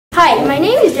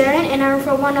Darren and I'm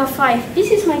from 105. This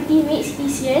is my teammates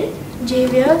Isian,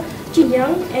 Javier,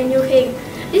 Jinyoung and Yu Heng.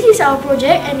 This is our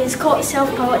project and it's called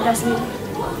Self-Powered Dustbin.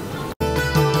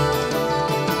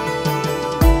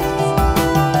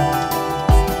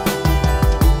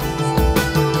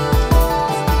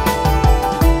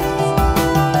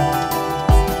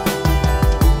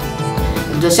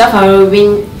 The self-powered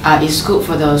bin is good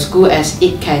for the school as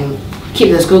it can keep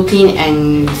the school clean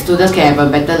and students can have a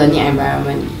better learning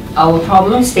environment. Our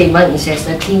problem statement is as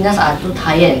the cleaners are too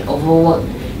tired and overworked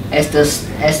as the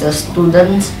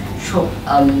students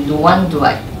don't want to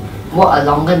walk a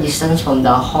longer distance from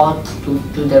the hall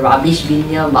to the rubbish bin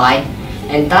nearby,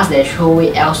 and thus they throw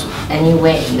it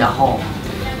anywhere in the hall.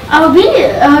 Our bin,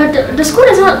 the school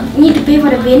does not need to pay for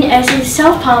the bin as it is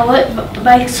self-powered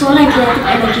by solar and kinetic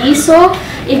energy. So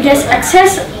if there's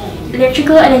excess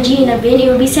electrical energy in the bin,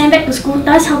 it will be sent back to school,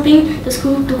 thus helping the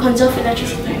school to conserve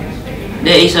electricity.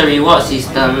 There is a reward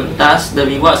system, thus the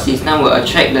reward system will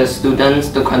attract the students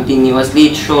to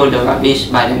continuously throw the rubbish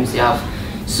by themselves,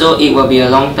 so it will be a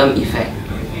long-term effect.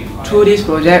 Through this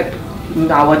project,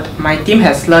 my team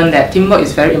has learned that teamwork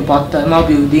is very important while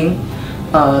building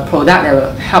a product that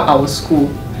will help our school.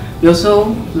 We also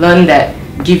learned that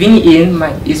giving in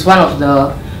is one of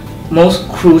the most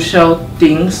crucial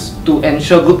things to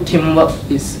ensure good teamwork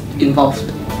is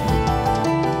involved.